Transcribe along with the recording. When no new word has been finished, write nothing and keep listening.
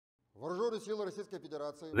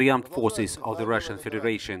The armed forces of the Russian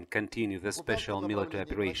Federation continue the special military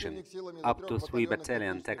operation. Up to 3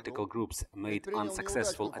 battalion tactical groups made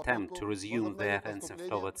unsuccessful attempt to resume the offensive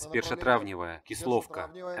towards Першотравневая, Kislovka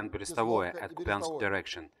and Berestovoye at Kupiansk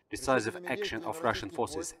direction. Decisive action of Russian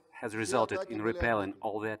forces has resulted in repelling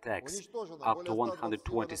all the attacks. Up to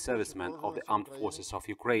 120 servicemen of the armed forces of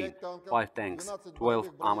Ukraine, 5 tanks,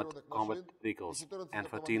 12 armored combat vehicles and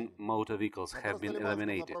 14 motor vehicles have been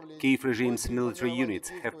eliminated. Kiev regime's military units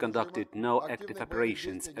have conducted no active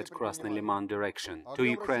operations at Krasny Lyman direction. 2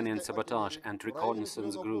 Ukrainian sabotage and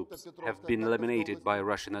reconnaissance groups have been eliminated by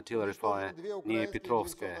Russian artillery fire near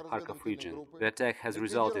Petrovskaya, Kharkov region. The attack has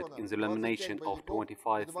resulted in the elimination of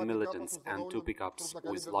 25 militants and 2 pickups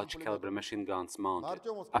with large-caliber machine guns mounted.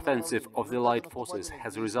 Offensive of the light forces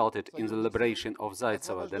has resulted in the liberation of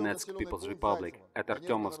Zaitsevo, Donetsk People's Republic, at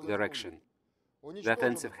Artyomovsk direction. The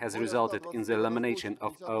offensive has resulted in the elimination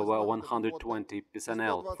of over 120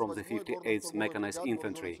 personnel from the 58th Mechanized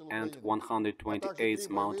Infantry and 128th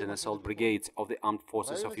Mountain Assault Brigades of the Armed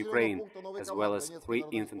Forces of Ukraine, as well as 3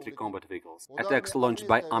 infantry combat vehicles. Attacks launched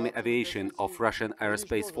by Army Aviation of Russian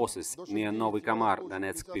Aerospace Forces near Novy Kamar,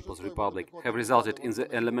 Donetsk People's Republic, have resulted in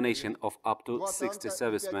the elimination of up to 60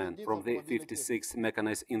 servicemen from the 56th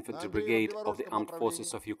Mechanized Infantry Brigade of the Armed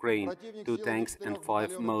Forces of Ukraine, 2 tanks and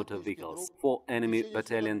 5 motor vehicles. 4 enemy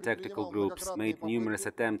battalion tactical groups made numerous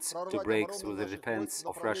attempts to break through the defense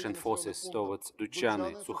of Russian forces towards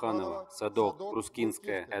Duchany, Sukhanova, Sadok,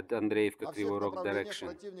 Ruskinskaya and Andreevka-Kryvyi Rog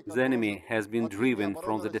direction. The enemy has been driven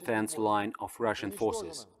from the defense line of Russian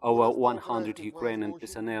forces. Over 100 Ukrainian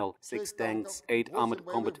personnel, 6 tanks, 8 armored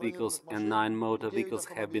combat vehicles and 9 motor vehicles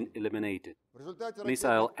have been eliminated.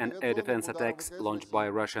 Missile and air defense attacks launched by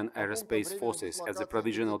Russian Aerospace Forces at the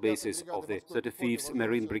provisional basis of the 35th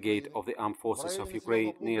Marine Brigade of the Armed Forces of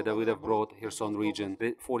Ukraine near Davidov Brod, Kherson region,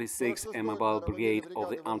 the 46th Air Mobile Brigade of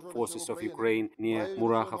the Armed Forces of Ukraine near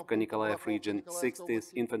Murachovka, Nikolaev region,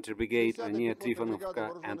 60th Infantry Brigade near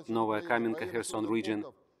Trifonovka and Novaya Kamenka, Kherson region,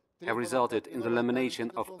 have resulted in the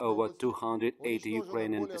elimination of over 280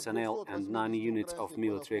 Ukrainian personnel and 9 units of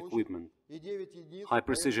military equipment.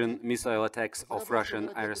 High-precision missile attacks of Russian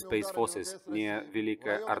aerospace forces near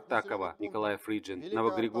Velika Artakovo, Nikolaev region,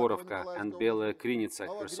 Novogrigorovka and Belaya Krynytsa,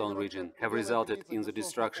 Kherson region, have resulted in the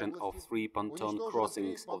destruction of 3 pontoon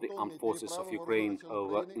crossings of the armed forces of Ukraine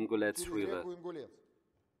over Ingulets River.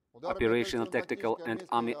 Operational, tactical and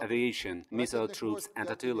army aviation, missile troops and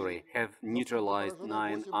artillery have neutralized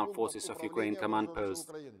 9 armed forces of Ukraine command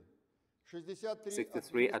posts,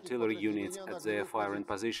 63 artillery units at their firing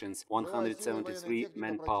positions, 173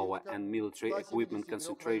 manpower and military equipment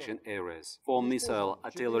concentration areas. 4 missile,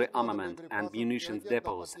 artillery armament and munitions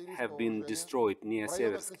depots have been destroyed near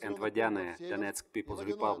Seversk and Vodyane, Donetsk People's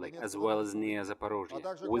Republic, as well as near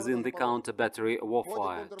Zaporozhye. Within the counter-battery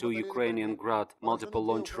warfare, 2 Ukrainian Grad multiple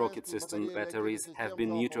launch rocket system batteries have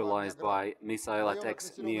been neutralized by missile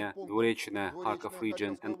attacks near Dvorechne, Kharkov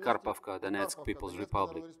region and Karpovka, Donetsk People's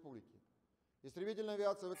Republic.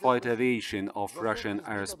 Fight aviation of Russian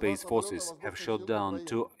aerospace forces have shot down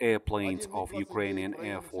 2 airplanes of Ukrainian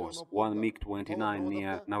Air Force, 1 MiG-29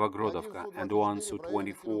 near Novogrodovka and 1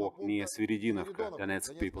 Su-24 near Sviridinovka,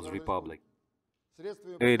 Donetsk People's Republic.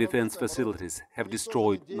 Air defense facilities have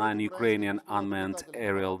destroyed 9 Ukrainian unmanned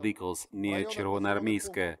aerial vehicles near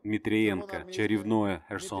Chervonoarmeyskaya, Dmitriyenka, Cherivnoye,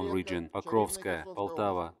 Kherson region, Pokrovskaya,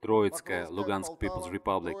 Poltava, Troitskaya, Lugansk People's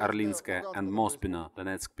Republic, Orlinskaya and Mospino,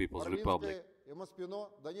 Donetsk People's Republic.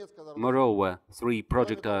 Moreover, 3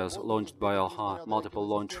 projectiles launched by Alha multiple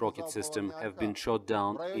launch rocket system have been shot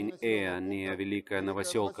down in air near Velika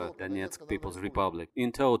Novoselka, Donetsk People's Republic.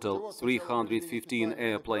 In total, 315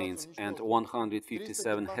 airplanes and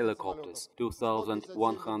 157 helicopters,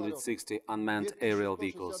 2,160 unmanned aerial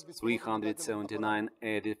vehicles, 379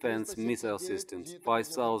 air defense missile systems,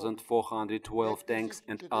 5,412 tanks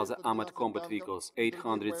and other armored combat vehicles,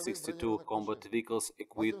 862 combat vehicles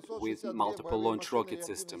equipped with multiple launch rocket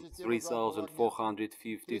system,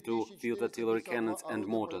 3,452 field artillery cannons and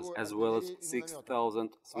mortars, as well as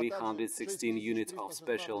 6,316 units of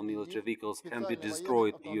special military vehicles can be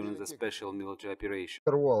destroyed during the special military operation.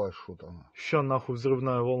 Ща нахуй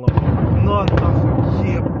взрывная волна. На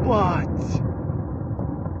нахуй, ебать!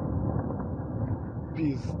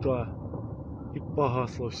 Пизда. И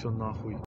погасло все нахуй.